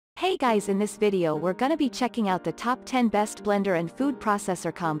Hey guys, in this video we're gonna be checking out the top 10 best blender and food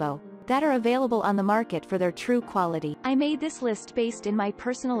processor combo that are available on the market for their true quality. I made this list based in my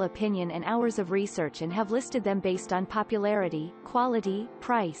personal opinion and hours of research and have listed them based on popularity, quality,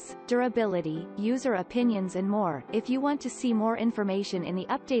 price, durability, user opinions and more. If you want to see more information in the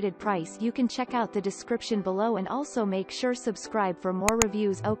updated price, you can check out the description below and also make sure subscribe for more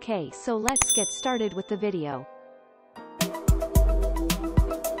reviews. Okay, so let's get started with the video.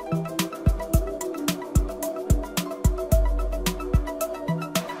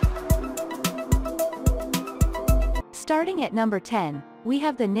 Starting at number 10, we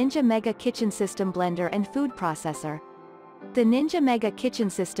have the Ninja Mega Kitchen System Blender and Food Processor. The Ninja Mega Kitchen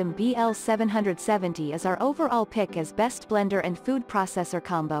System BL770 is our overall pick as best blender and food processor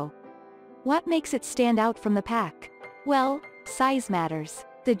combo. What makes it stand out from the pack? Well, size matters.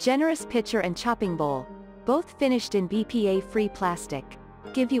 The generous pitcher and chopping bowl, both finished in BPA-free plastic,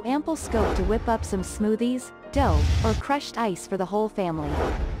 give you ample scope to whip up some smoothies, dough, or crushed ice for the whole family.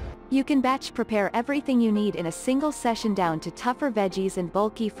 You can batch prepare everything you need in a single session down to tougher veggies and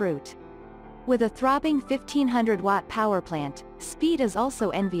bulky fruit. With a throbbing 1500-watt power plant, speed is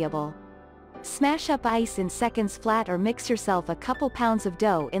also enviable. Smash up ice in seconds flat or mix yourself a couple pounds of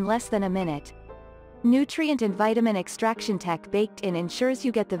dough in less than a minute. Nutrient and vitamin extraction tech baked in ensures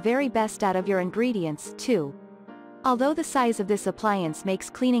you get the very best out of your ingredients, too. Although the size of this appliance makes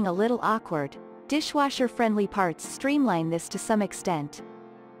cleaning a little awkward, dishwasher-friendly parts streamline this to some extent.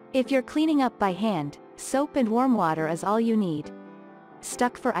 If you're cleaning up by hand, soap and warm water is all you need.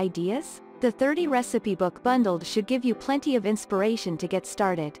 Stuck for ideas? The 30 recipe book bundled should give you plenty of inspiration to get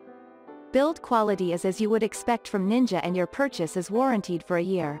started. Build quality is as you would expect from Ninja and your purchase is warranted for a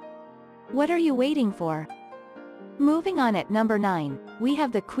year. What are you waiting for? Moving on at number 9, we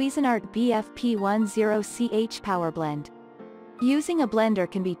have the Cuisinart BFP10CH PowerBlend. Using a blender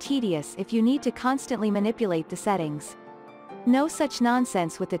can be tedious if you need to constantly manipulate the settings. No such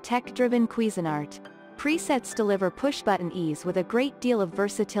nonsense with the tech-driven Cuisinart. Presets deliver push-button ease with a great deal of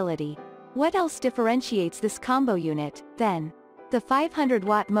versatility. What else differentiates this combo unit, then? The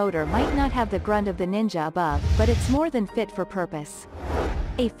 500-watt motor might not have the grunt of the Ninja above, but it's more than fit for purpose.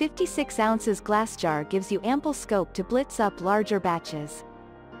 A 56 ounces glass jar gives you ample scope to blitz up larger batches.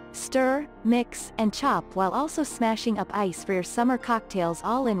 Stir, mix, and chop while also smashing up ice for your summer cocktails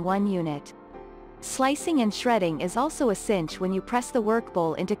all in one unit. Slicing and shredding is also a cinch when you press the work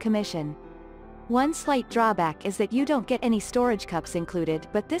bowl into commission. One slight drawback is that you don't get any storage cups included,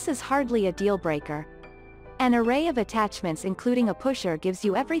 but this is hardly a deal breaker. An array of attachments including a pusher gives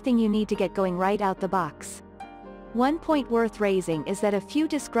you everything you need to get going right out the box. One point worth raising is that a few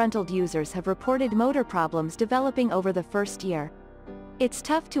disgruntled users have reported motor problems developing over the first year. It's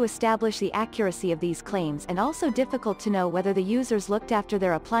tough to establish the accuracy of these claims and also difficult to know whether the users looked after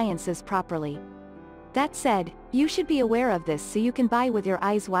their appliances properly. That said, you should be aware of this so you can buy with your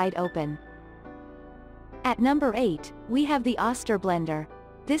eyes wide open. At number 8, we have the Oster Blender.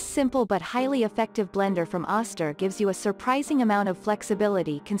 This simple but highly effective blender from Oster gives you a surprising amount of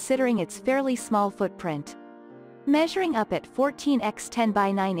flexibility considering its fairly small footprint. Measuring up at 14 x 10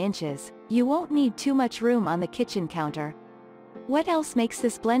 by 9 inches, you won't need too much room on the kitchen counter. What else makes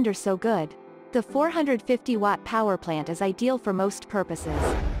this blender so good? The 450-watt power plant is ideal for most purposes.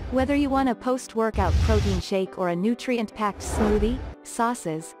 Whether you want a post-workout protein shake or a nutrient-packed smoothie,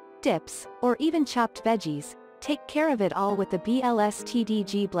 sauces, dips, or even chopped veggies, take care of it all with the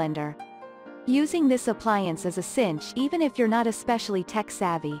BLS-TDG blender. Using this appliance is a cinch even if you're not especially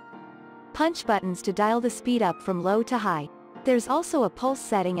tech-savvy. Punch buttons to dial the speed up from low to high. There's also a pulse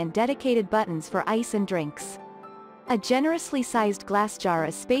setting and dedicated buttons for ice and drinks. A generously sized glass jar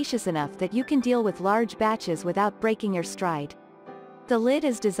is spacious enough that you can deal with large batches without breaking your stride. The lid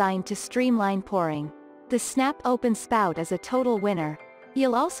is designed to streamline pouring. The snap-open spout is a total winner.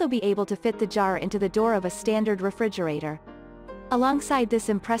 You'll also be able to fit the jar into the door of a standard refrigerator. Alongside this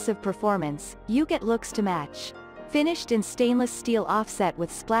impressive performance, you get looks to match. Finished in stainless steel offset with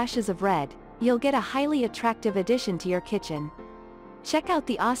splashes of red, you'll get a highly attractive addition to your kitchen. Check out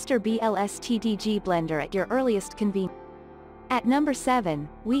the Oster BLS-TDG blender at your earliest convenience. At number 7,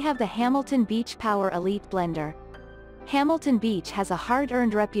 we have the Hamilton Beach Power Elite Blender. Hamilton Beach has a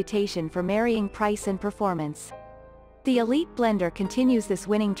hard-earned reputation for marrying price and performance. The Elite Blender continues this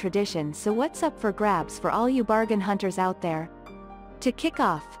winning tradition, so what's up for grabs for all you bargain hunters out there? To kick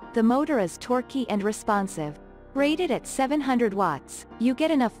off, the motor is torquey and responsive. Rated at 700 watts, you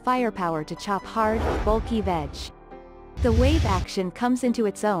get enough firepower to chop hard, bulky veg. The wave action comes into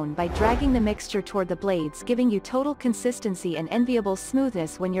its own by dragging the mixture toward the blades, giving you total consistency and enviable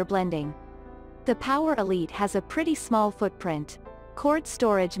smoothness when you're blending. The Power Elite has a pretty small footprint. Cord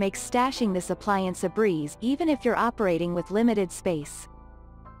storage makes stashing this appliance a breeze even if you're operating with limited space.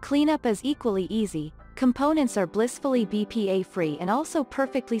 Cleanup is equally easy. Components are blissfully BPA-free and also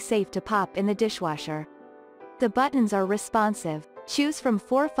perfectly safe to pop in the dishwasher. The buttons are responsive. Choose from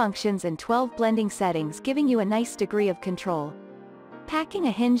 4 functions and 12 blending settings, giving you a nice degree of control. Packing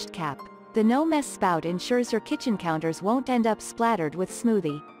a hinged cap. The no-mess spout ensures your kitchen counters won't end up splattered with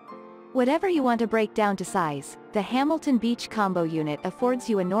smoothie. Whatever you want to break down to size, the Hamilton Beach Combo unit affords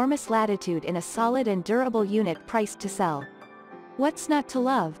you enormous latitude in a solid and durable unit priced to sell. What's not to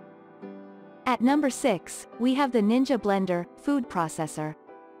love? At number 6, we have the Ninja Blender Food Processor.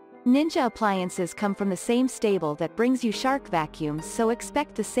 Ninja appliances come from the same stable that brings you Shark vacuums, so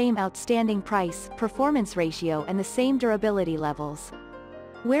expect the same outstanding price, performance ratio and the same durability levels.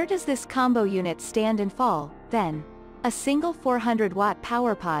 Where does this combo unit stand and fall, then? A single 400-watt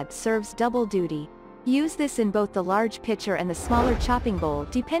power pod serves double duty. Use this in both the large pitcher and the smaller chopping bowl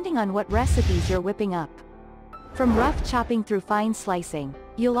depending on what recipes you're whipping up. From rough chopping through fine slicing,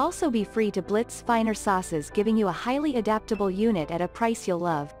 you'll also be free to blitz finer sauces, giving you a highly adaptable unit at a price you'll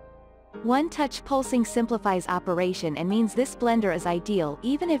love. One-touch pulsing simplifies operation and means this blender is ideal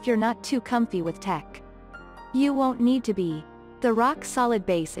even if you're not too comfy with tech. You won't need to be. The rock-solid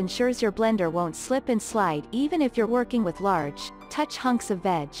base ensures your blender won't slip and slide even if you're working with large, touch hunks of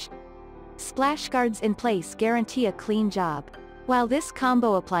veg. Splash guards in place guarantee a clean job. While this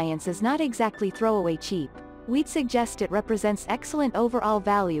combo appliance is not exactly throwaway cheap, we'd suggest it represents excellent overall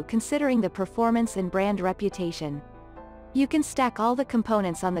value considering the performance and brand reputation. You can stack all the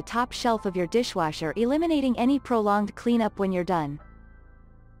components on the top shelf of your dishwasher, eliminating any prolonged cleanup when you're done.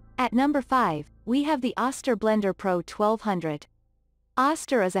 At number 5, we have the Oster Blender Pro 1200.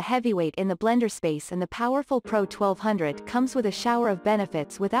 Oster is a heavyweight in the blender space, and the powerful Pro 1200 comes with a shower of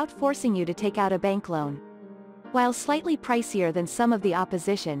benefits without forcing you to take out a bank loan. While slightly pricier than some of the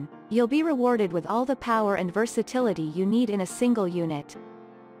opposition, you'll be rewarded with all the power and versatility you need in a single unit.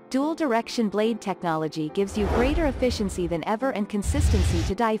 Dual direction blade technology gives you greater efficiency than ever and consistency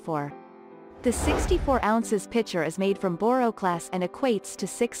to die for. The 64 ounces pitcher is made from Boroclass and equates to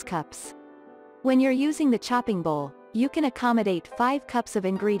 6 cups. When you're using the chopping bowl, you can accommodate 5 cups of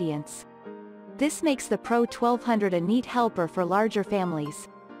ingredients. This makes the Pro 1200 a neat helper for larger families.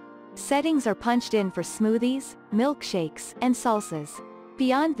 Settings are punched in for smoothies, milkshakes, and salsas.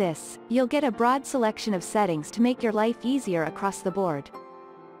 Beyond this, you'll get a broad selection of settings to make your life easier across the board.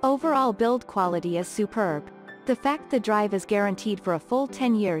 Overall build quality is superb. The fact the drive is guaranteed for a full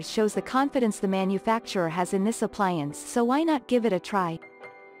 10 years shows the confidence the manufacturer has in this appliance, so why not give it a try?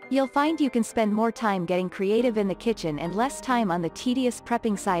 You'll find you can spend more time getting creative in the kitchen and less time on the tedious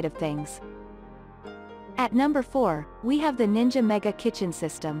prepping side of things. At number 4, we have the Ninja Mega Kitchen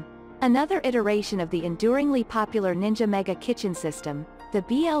System. Another iteration of the enduringly popular Ninja Mega Kitchen System, the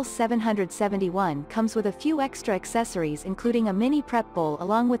BL771 comes with a few extra accessories, including a mini prep bowl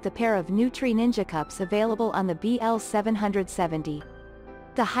along with the pair of Nutri Ninja cups available on the BL770.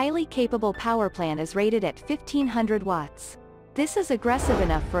 The highly capable power plant is rated at 1500 watts. This is aggressive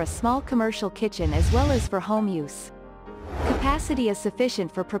enough for a small commercial kitchen as well as for home use. Capacity is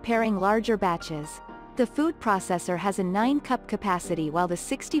sufficient for preparing larger batches. The food processor has a 9-cup capacity while the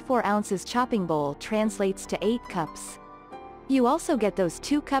 64 ounces chopping bowl translates to 8 cups. You also get those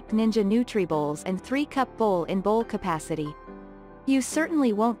 2-cup Ninja Nutri bowls and 3-cup bowl in bowl capacity. You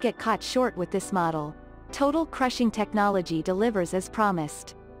certainly won't get caught short with this model. Total crushing technology delivers as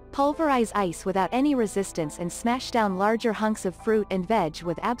promised. Pulverize ice without any resistance and smash down larger hunks of fruit and veg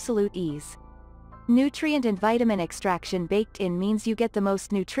with absolute ease. Nutrient and vitamin extraction baked in means you get the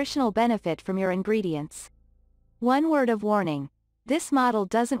most nutritional benefit from your ingredients. One word of warning: this model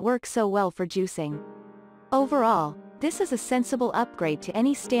doesn't work so well for juicing. Overall, this is a sensible upgrade to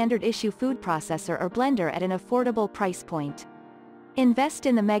any standard issue food processor or blender at an affordable price point. Invest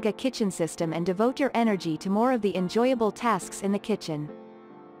in the Mega Kitchen System and devote your energy to more of the enjoyable tasks in the kitchen.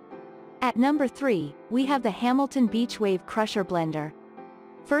 At number 3, we have the Hamilton Beach Wave Crusher Blender.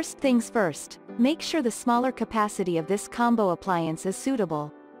 First things first, make sure the smaller capacity of this combo appliance is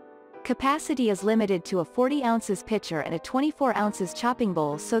suitable. Capacity is limited to a 40 ounces pitcher and a 24 ounces chopping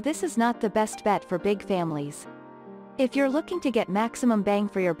bowl, so this is not the best bet for big families. If you're looking to get maximum bang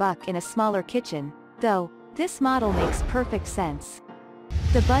for your buck in a smaller kitchen, though, this model makes perfect sense.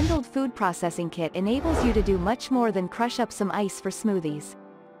 The bundled food processing kit enables you to do much more than crush up some ice for smoothies.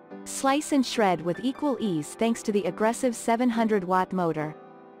 Slice and shred with equal ease thanks to the aggressive 700-watt motor.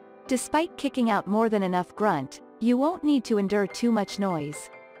 Despite kicking out more than enough grunt, you won't need to endure too much noise.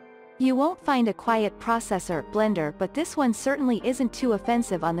 You won't find a quiet processor blender, but this one certainly isn't too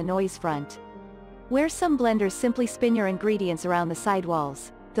offensive on the noise front. Where some blenders simply spin your ingredients around the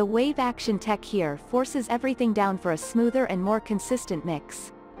sidewalls, the wave action tech here forces everything down for a smoother and more consistent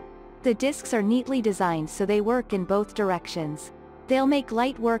mix. The discs are neatly designed so they work in both directions. They'll make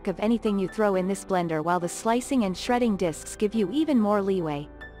light work of anything you throw in this blender, while the slicing and shredding discs give you even more leeway.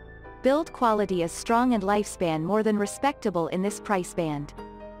 Build quality is strong and lifespan more than respectable in this price band.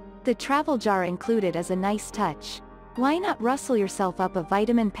 The travel jar included is a nice touch. Why not rustle yourself up a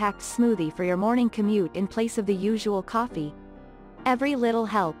vitamin-packed smoothie for your morning commute in place of the usual coffee? Every little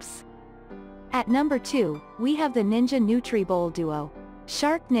helps. At number 2, we have the Ninja Nutri Bowl Duo.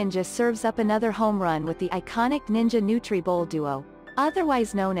 Shark Ninja serves up another home run with the iconic Ninja Nutri Bowl Duo,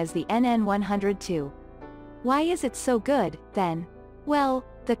 otherwise known as the NN102. Why is it so good, then? Well,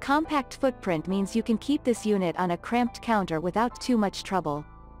 the compact footprint means you can keep this unit on a cramped counter without too much trouble.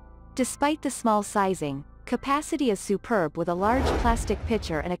 Despite the small sizing, capacity is superb with a large plastic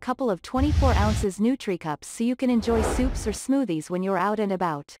pitcher and a couple of 24 ounces Nutri cups so you can enjoy soups or smoothies when you're out and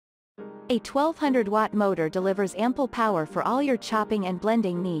about. A 1200-watt motor delivers ample power for all your chopping and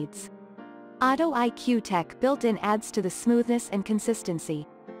blending needs. Auto IQ tech built-in adds to the smoothness and consistency.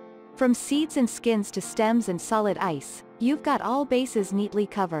 From seeds and skins to stems and solid ice, you've got all bases neatly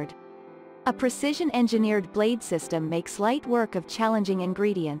covered. A precision-engineered blade system makes light work of challenging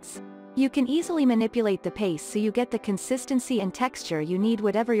ingredients. You can easily manipulate the pace so you get the consistency and texture you need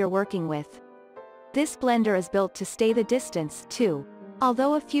whatever you're working with. This blender is built to stay the distance, too.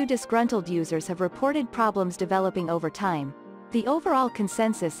 Although a few disgruntled users have reported problems developing over time, the overall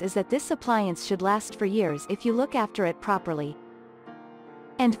consensus is that this appliance should last for years if you look after it properly.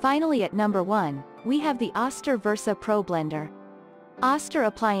 And finally at number 1, we have the Oster Versa Pro Blender. Oster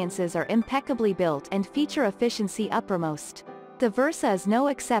appliances are impeccably built and feature efficiency uppermost. The Versa is no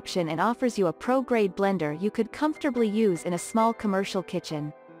exception and offers you a pro-grade blender you could comfortably use in a small commercial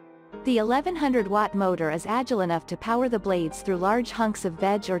kitchen. The 1100-watt motor is agile enough to power the blades through large hunks of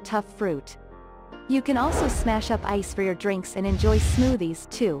veg or tough fruit. You can also smash up ice for your drinks and enjoy smoothies,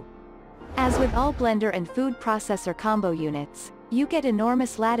 too. As with all blender and food processor combo units, you get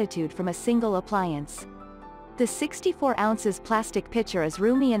enormous latitude from a single appliance. The 64 ounces plastic pitcher is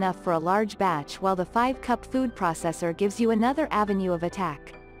roomy enough for a large batch, while the 5-cup food processor gives you another avenue of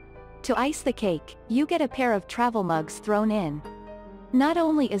attack. To ice the cake, you get a pair of travel mugs thrown in. Not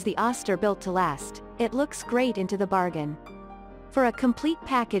only is the Oster built to last, it looks great into the bargain. For a complete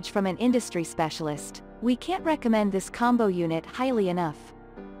package from an industry specialist, we can't recommend this combo unit highly enough.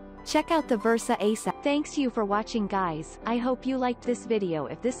 Check out the Versa ASAP. Thanks you for watching, guys. I hope you liked this video.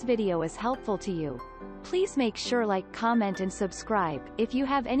 If this video is helpful to you, please make sure like, comment and subscribe. If you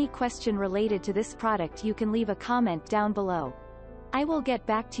have any question related to this product, you can leave a comment down below. I will get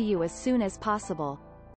back to you as soon as possible.